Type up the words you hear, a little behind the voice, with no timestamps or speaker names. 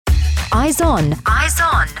Eyes On.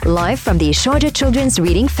 Live from the Sharjah Children's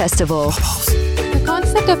Reading Festival. The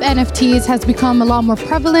concept of NFTs has become a lot more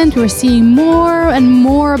prevalent. We're seeing more and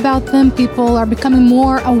more about them. People are becoming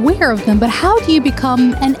more aware of them. But how do you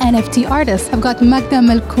become an NFT artist? I've got Magda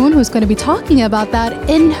Malkoun, who's going to be talking about that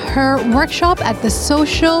in her workshop at the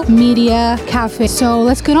Social Media Cafe. So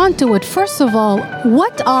let's get on to it. First of all,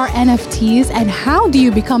 what are NFTs and how do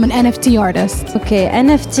you become an NFT artist? Okay,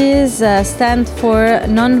 NFTs stand for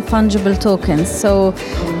non-fungible tokens. So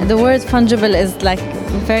the word fungible is like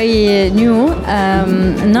very new.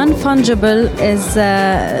 Non-fungible is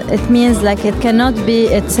it means like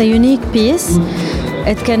it's a unique piece.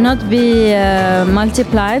 It cannot be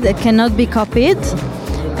multiplied. It cannot be copied,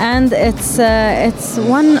 and it's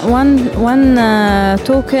one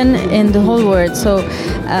token in the whole world.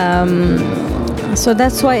 So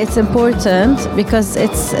that's why it's important, because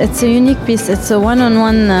it's a unique piece. It's a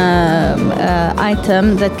one-on-one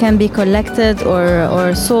item that can be collected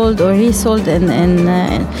or sold or resold.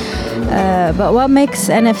 But what makes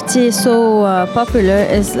NFT so popular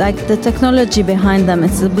is like the technology behind them.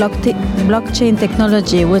 It's the blockchain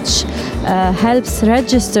technology, which helps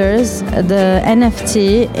registers the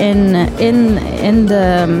NFT in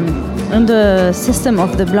the system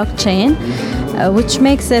of the blockchain. Which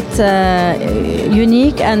makes it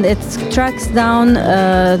unique, and it tracks down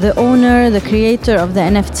the owner, the creator of the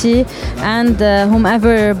NFT, and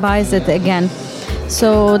whomever buys it again.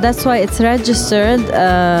 So that's why it's registered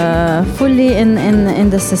fully in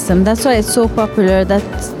the system. That's why it's so popular.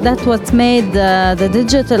 That's what made the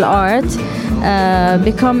digital art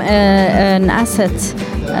become an asset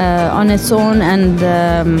on its own, and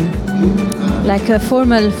like a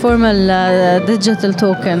formal digital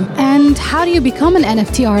token. And how do you become an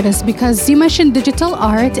NFT artist? Because you mentioned digital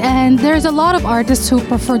art, and there's a lot of artists who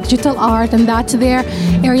prefer digital art, and that's their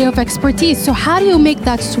area of expertise. So how do you make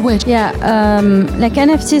that switch? Yeah, like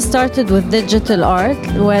NFT started with digital art,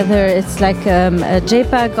 whether it's like a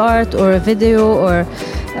JPEG art or a video or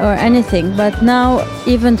anything. But now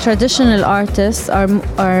even traditional artists are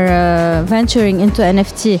venturing into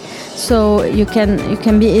NFT. So you can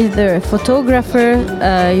be either a photographer,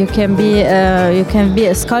 you can be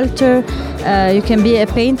a sculptor, you can be a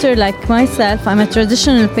painter like myself. I'm a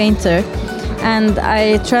traditional painter, and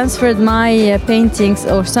I transferred my paintings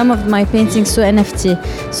or some of my paintings to NFT.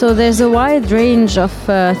 So there's a wide range of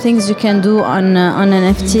things you can do on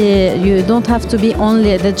NFT. You don't have to be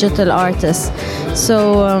only a digital artist.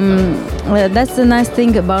 So that's the nice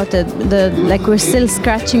thing about it. Like we're still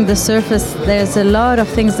scratching the surface. There's a lot of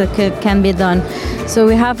things that can be done. So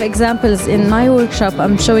we have examples in my workshop.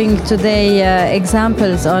 I'm showing today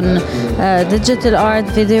examples on digital art,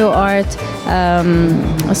 video art,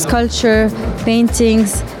 sculpture,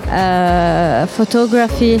 paintings,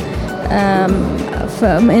 photography.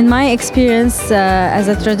 In my experience as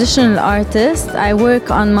a traditional artist, I work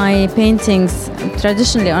on my paintings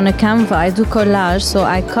traditionally on a Canva. I do collage, so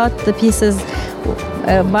I cut the pieces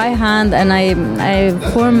by hand, and I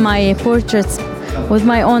form my portraits with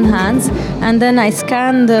my own hands, and then I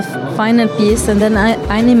scan the final piece, and then I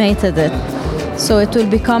animated it. So it will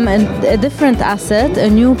become a different asset, a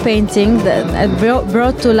new painting that I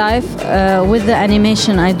brought to life with the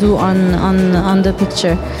animation I do on the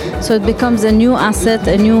picture. So it becomes a new asset,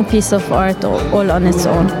 a new piece of art all on its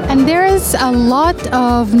own. And there is a lot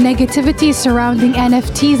of negativity surrounding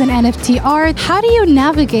NFTs and NFT art. How do you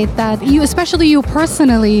navigate that? Especially you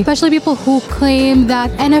personally, especially people who claim that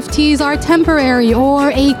NFTs are temporary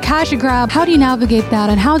or a cash grab. How do you navigate that,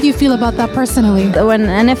 and how do you feel about that personally? When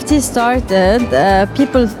NFT started,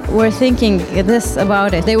 people were thinking this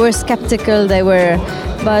about it. They were skeptical.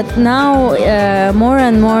 But now more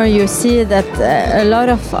and more you see that a lot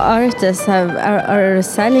of artists are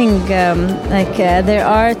selling their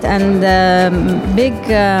art, and big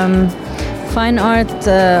fine art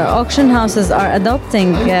auction houses are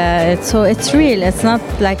adopting it. So it's real. It's not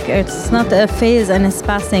a phase and it's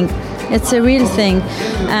passing. It's a real thing.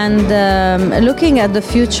 And looking at the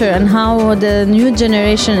future and how the new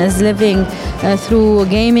generation is living through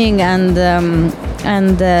gaming and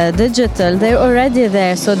digital, they're already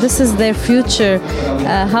there. So this is their future,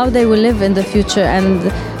 how they will live in the future.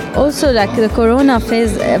 And also, like the Corona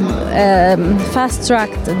phase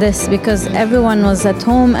fast-tracked this, because everyone was at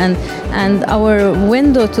home, and our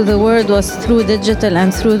window to the world was through digital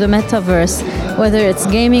and through the metaverse, whether it's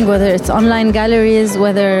gaming, whether it's online galleries,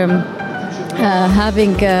 whether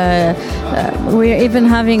having we're even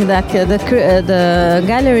having the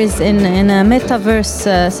galleries in a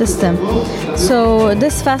metaverse system. So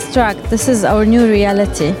this fast track, this is our new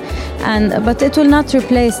reality, but it will not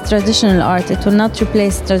replace traditional art. It will not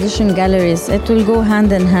replace traditional galleries. It will go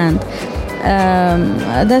hand in hand.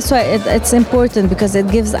 That's why it's important, because it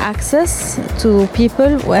gives access to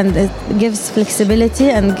people and it gives flexibility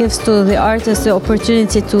and gives to the artists the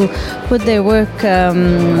opportunity to put their work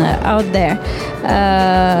out there.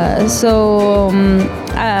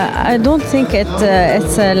 I don't think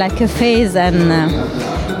it's like a phase.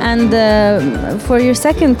 And for your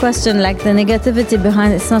second question, like the negativity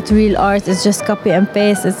behind it's not real art, it's just copy and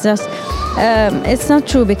paste. It's not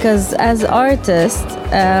true, because as artists,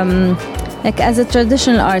 like as a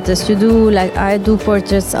traditional artist, you do, like I do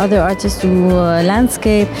portraits, other artists do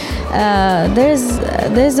landscape.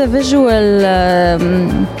 There's a visual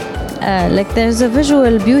there's a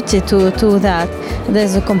visual beauty to that.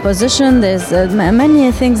 There's a composition. There's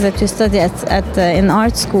many things that you study in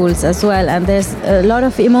art schools as well, and there's a lot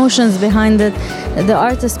of emotions behind it. The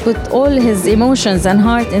artist put all his emotions and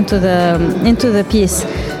heart into the piece.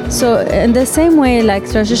 So in the same way, like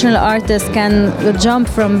traditional artists can jump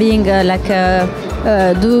from being doing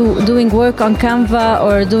work on Canva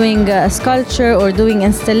or doing a sculpture or doing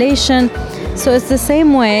installation. So it's the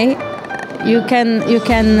same way. You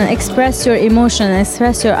can express your emotion,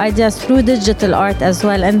 express your ideas through digital art as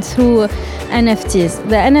well, and through NFTs.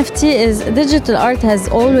 The NFT is digital art has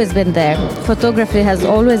always been there. Photography has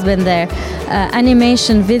always been there.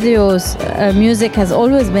 Animation, videos, music has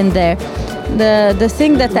always been there. The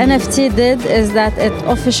thing that NFT did is that it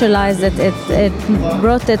officialized it. It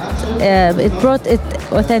brought it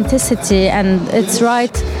authenticity and its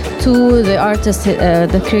right to the artist,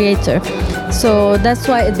 the creator. So that's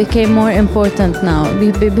why it became more important now.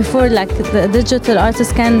 Before, like the digital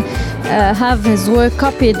artist can have his work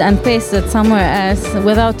copied and pasted somewhere else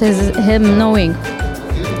without him knowing.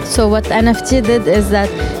 So what NFT did is that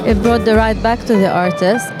it brought the right back to the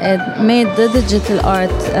artist. It made the digital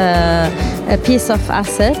art a piece of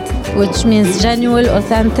asset, which means genuine,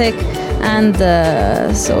 authentic, and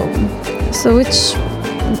so which,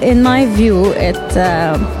 in my view, it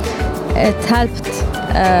helped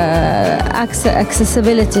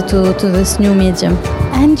accessibility to this new medium.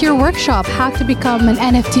 And your workshop, How to Become an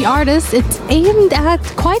NFT Artist, it's aimed at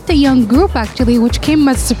quite a young group actually, which came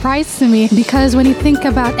as a surprise to me, because when you think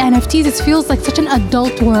about NFTs, it feels like such an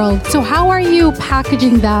adult world. So how are you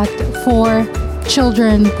packaging that for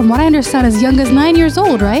children, from what I understand, as young as 9 years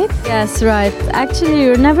old, right? Yes, right. Actually,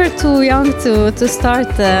 you're never too young to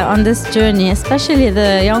start on this journey, especially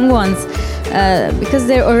the young ones, because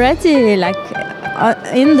they're already like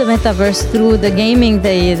in the metaverse through the gaming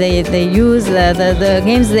they use, the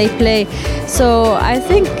games they play. So I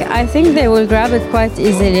think they will grab it quite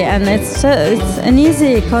easily, and it's an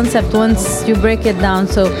easy concept once you break it down.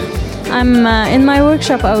 So I'm in my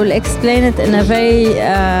workshop, I will explain it in a very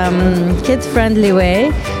kid-friendly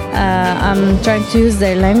way. I'm trying to use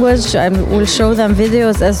their language. I will show them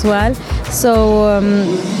videos as well. So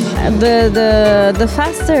the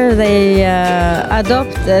faster they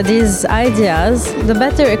adopt these ideas, the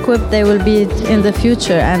better equipped they will be in the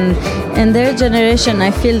future. And in their generation,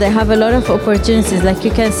 I feel they have a lot of opportunities. Like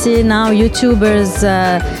you can see now, YouTubers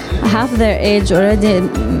half their age already,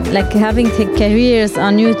 like having careers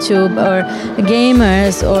on YouTube, or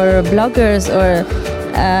gamers or bloggers, or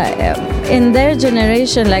in their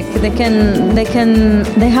generation, like they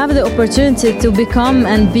have the opportunity to become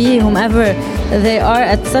and be whomever they are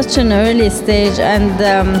at such an early stage, and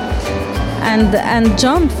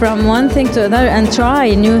jump from one thing to another and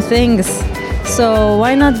try new things. So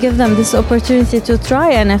why not give them this opportunity to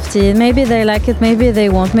try NFT? Maybe they like it, maybe they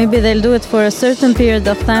won't. Maybe they'll do it for a certain period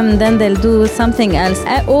of time and then they'll do something else.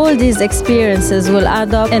 All these experiences will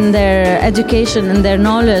add up in their education and their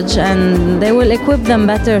knowledge, and they will equip them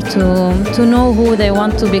better to know who they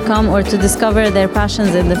want to become or to discover their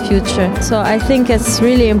passions in the future. So I think it's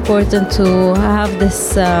really important to have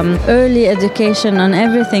this early education on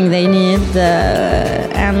everything they need,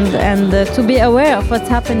 and to be aware of what's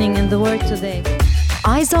happening in the world today.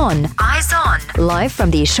 Eyes On, live from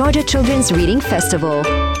the Sharjah Children's Reading Festival.